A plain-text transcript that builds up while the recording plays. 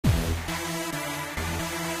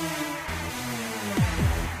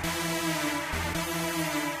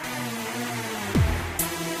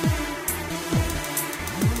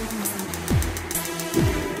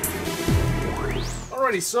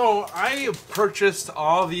Alrighty, so I purchased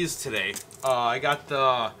all these today. I got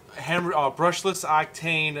the brushless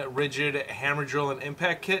octane rigid hammer drill and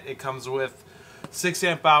impact kit. It comes with 6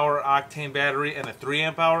 amp hour octane battery and a 3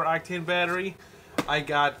 amp hour octane battery. I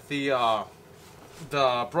got the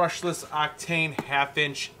brushless octane 1/2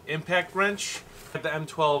 inch impact wrench, the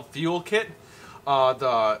M12 fuel kit,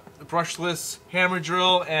 the brushless hammer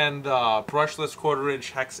drill, and the brushless 1/4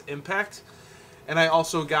 inch hex impact. And I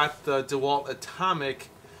also got the DeWalt Atomic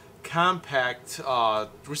compact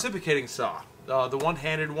reciprocating saw, the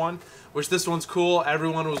one-handed one, which this one's cool.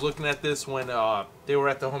 Everyone was looking at this when they were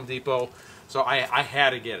at the Home Depot, so I had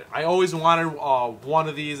to get it. I always wanted one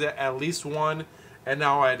of these, at least one, and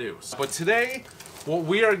now I do. But today, what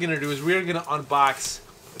we are going to do is we are going to unbox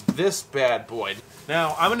this bad boy.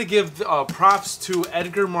 Now, I'm going to give props to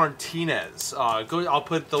Edgar Martinez. I'll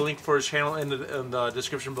put the link for his channel in the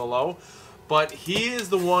description below. But he is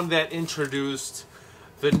the one that introduced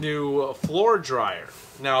the new floor dryer.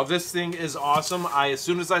 Now, this thing is awesome. As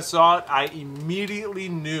soon as I saw it, I immediately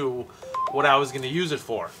knew what I was going to use it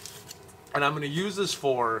for. And I'm going to use this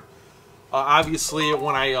for, obviously,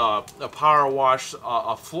 when I power wash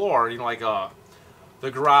a floor, you know, like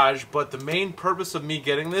the garage. But the main purpose of me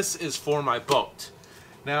getting this is for my boat.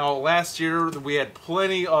 Now, last year, we had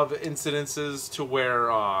plenty of incidences to where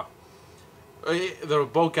the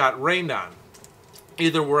boat got rained on.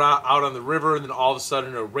 Either we're out on the river and then all of a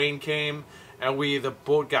sudden a rain came and the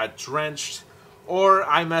boat got drenched, or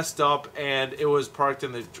I messed up and it was parked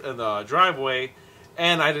in the driveway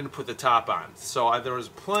and I didn't put the top on. So there was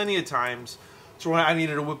plenty of times where I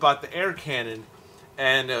needed to whip out the air cannon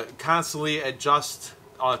and constantly adjust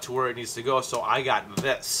to where it needs to go. So I got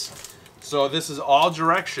this. So this is all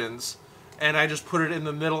directions, and I just put it in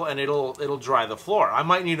the middle and it'll dry the floor. I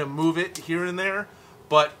might need to move it here and there,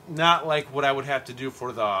 but not like what I would have to do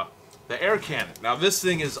for the air cannon. Now this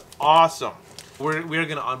thing is awesome. We're going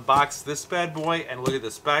to unbox this bad boy and look at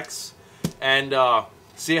the specs and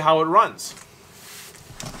see how it runs.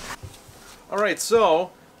 Alright,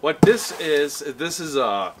 so what this is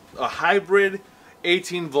a hybrid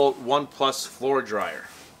 18 volt 1 plus floor dryer.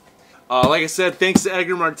 Like I said, thanks to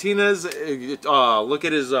Edgar Martinez. Look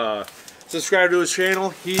at his subscribe to his channel.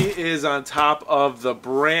 He is on top of the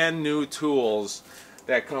brand new tools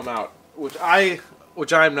that come out, which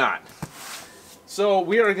I'm not. So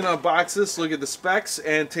we are going to unbox this, look at the specs,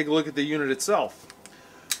 and take a look at the unit itself.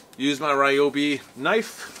 Use my Ryobi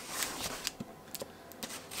knife,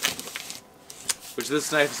 which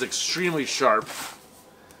this knife is extremely sharp.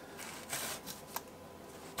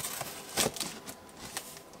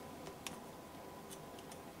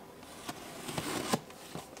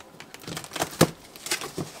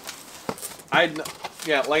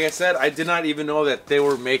 Yeah, like I said, I did not even know that they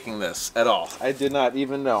were making this at all. I did not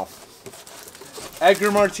even know.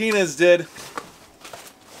 Edgar Martinez did.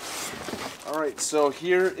 Alright, so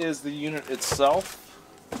here is the unit itself.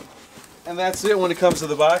 And that's it when it comes to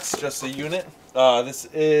the box, just a unit. This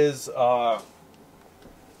is a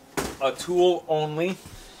tool-only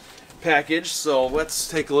package, so let's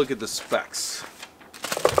take a look at the specs.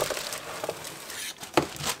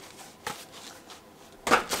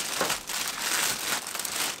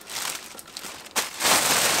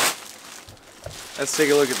 Let's take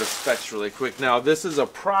a look at the specs really quick. Now, this is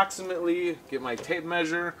approximately, get my tape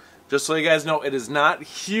measure, just so you guys know, it is not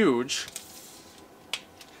huge.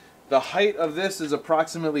 The height of this is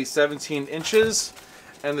approximately 17 inches,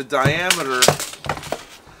 and the diameter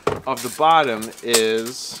of the bottom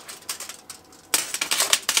is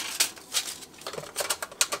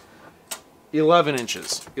 11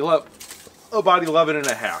 inches. About 11 and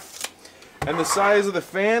a half. And the size of the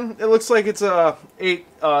fan, it looks like it's a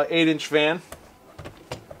 8-inch fan.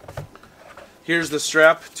 Here's the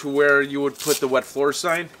strap to where you would put the wet floor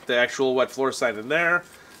sign, the actual wet floor sign in there.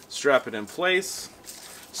 Strap it in place.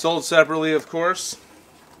 Sold separately, of course.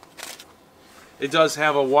 It does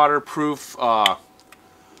have a waterproof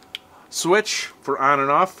switch for on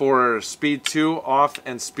and off for speed 2 off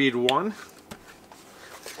and speed 1.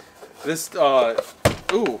 This, there,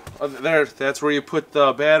 that's where you put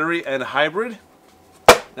the battery and hybrid.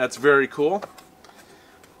 That's very cool.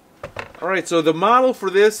 Alright, so the model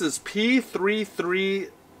for this is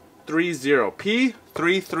P3330.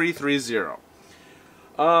 P3330.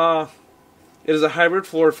 It is a hybrid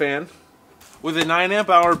floor fan. With a 9 amp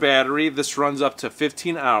hour battery, this runs up to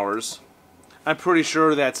 15 hours. I'm pretty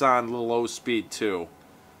sure that's on the low speed too.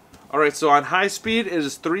 Alright, so on high speed it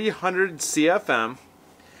is 300 CFM.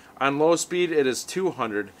 On low speed it is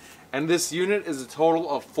 200. And this unit is a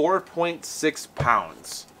total of 4.6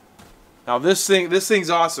 pounds. Now this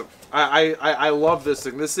thing's awesome. I love this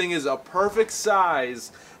thing. This thing is a perfect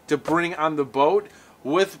size to bring on the boat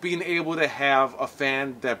with being able to have a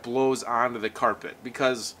fan that blows onto the carpet.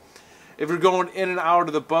 Because if you're going in and out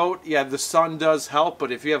of the boat, yeah, the sun does help,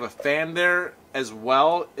 but if you have a fan there as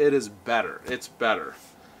well, it is better. It's better.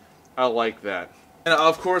 I like that. And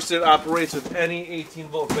of course, it operates with any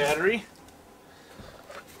 18-volt battery.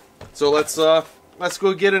 So let's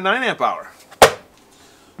go get a 9 amp hour.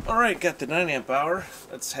 All right, got the 9 amp hour.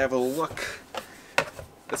 Let's have a look.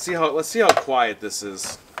 Let's see how quiet this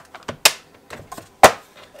is.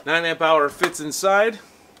 9 amp hour fits inside.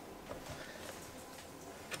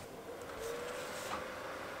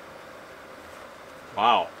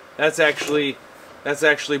 Wow, that's actually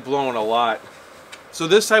blowing a lot. So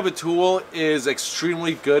this type of tool is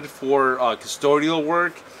extremely good for custodial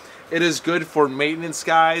work. It is good for maintenance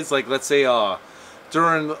guys, like let's say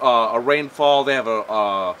during a rainfall they have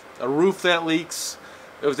a roof that leaks,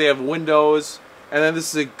 if they have windows, and then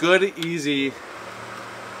this is a good, easy.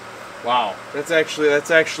 Wow, that actually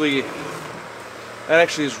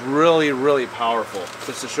is really, really powerful.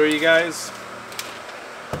 Just to show you guys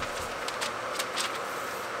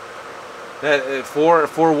that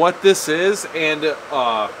for what this is and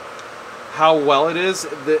how well it is,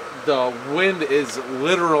 the wind is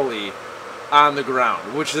literally on the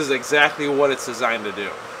ground, which is exactly what it's designed to do.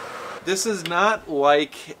 This is not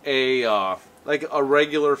like a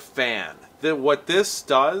regular fan. What this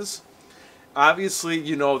does, obviously,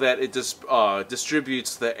 you know that it just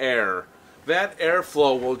distributes the air. That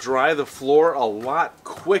airflow will dry the floor a lot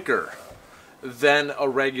quicker than a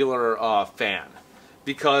regular fan,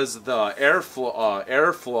 because the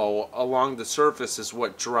airflow along the surface is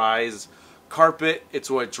what dries carpet. It's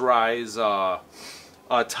what dries tile,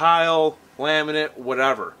 laminate,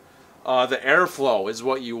 whatever. The airflow is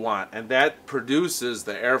what you want, and that produces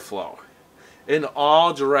the airflow in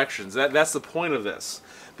all directions. That's the point of this.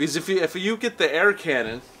 Because if you get the air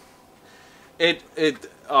cannon,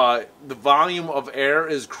 the volume of air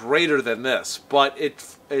is greater than this, but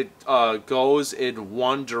it goes in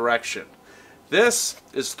one direction. This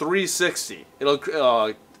is 360.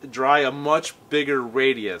 It'll dry a much bigger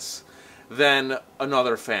radius than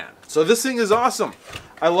another fan. So this thing is awesome.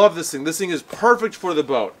 I love this thing. This thing is perfect for the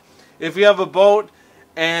boat. If you have a boat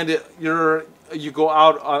and you go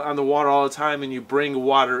out on the water all the time and you bring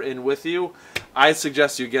water in with you, I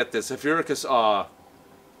suggest you get this. If you're a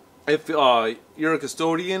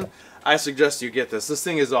custodian, I suggest you get this. This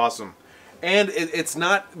thing is awesome, and it's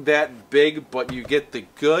not that big, but you get the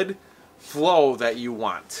good flow that you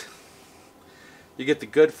want. You get the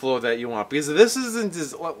good flow that you want, because this isn't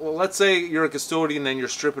just, let's say you're a custodian and you're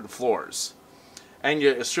stripping floors, and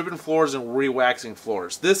you're stripping floors and re-waxing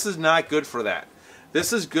floors. This is not good for that.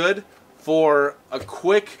 This is good for a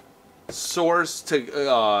quick source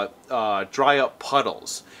to dry up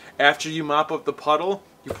puddles. After you mop up the puddle,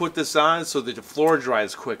 you put this on so that the floor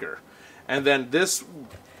dries quicker. And then this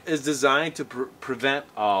is designed to prevent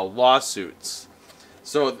lawsuits,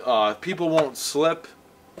 so people won't slip.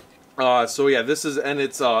 So yeah, this is, and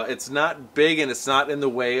it's not big and it's not in the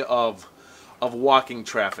way of walking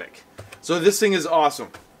traffic. So this thing is awesome.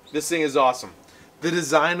 This thing is awesome. The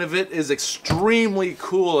design of it is extremely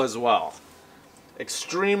cool as well.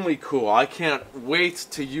 Extremely cool. I can't wait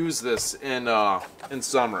to use this in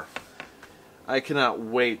summer. I cannot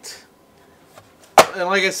wait. And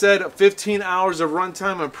like I said, 15 hours of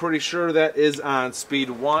runtime. I'm pretty sure that is on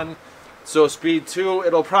speed 1. So speed 2,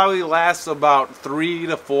 it'll probably last about 3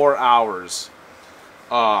 to 4 hours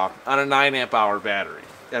on a 9 amp hour battery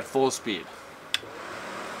at full speed.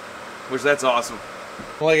 Which, that's awesome.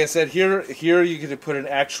 Like I said, here you can put an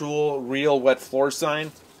actual real wet floor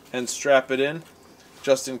sign and strap it in,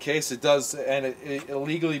 just in case. It does, and it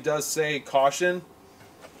legally does say caution,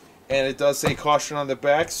 and it does say caution on the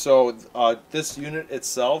back. So this unit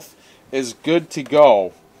itself is good to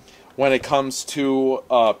go when it comes to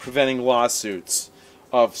preventing lawsuits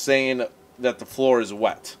of saying that the floor is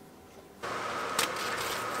wet.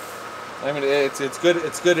 I mean, it's good.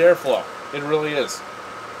 It's good airflow. It really is.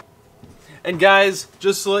 And guys,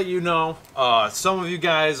 just to let you know, some of you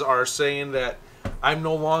guys are saying that I'm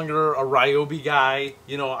no longer a Ryobi guy.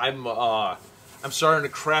 You know, I'm starting to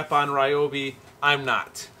crap on Ryobi. I'm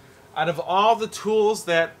not. Out of all the tools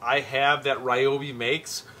that I have that Ryobi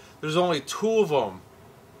makes, there's only 2 of them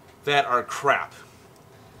that are crap.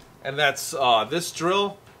 And that's this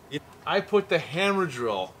drill. I put the hammer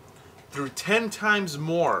drill through 10 times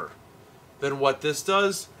more than what this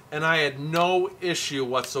does, and I had no issue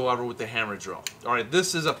whatsoever with the hammer drill. Alright,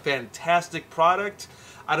 this is a fantastic product.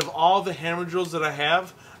 Out of all the hammer drills that I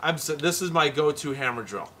have, this is my go-to hammer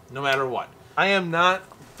drill, no matter what. I am not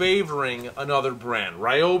favoring another brand.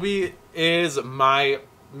 Ryobi is my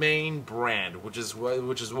main brand, which is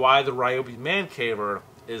why the Ryobi Man Caver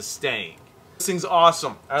is staying. This thing's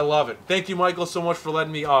awesome. I love it. Thank you, Michael, so much for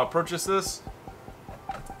letting me purchase this.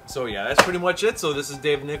 So yeah, that's pretty much it. So this is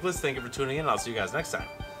David Nicholas. Thank you for tuning in. I'll see you guys next time.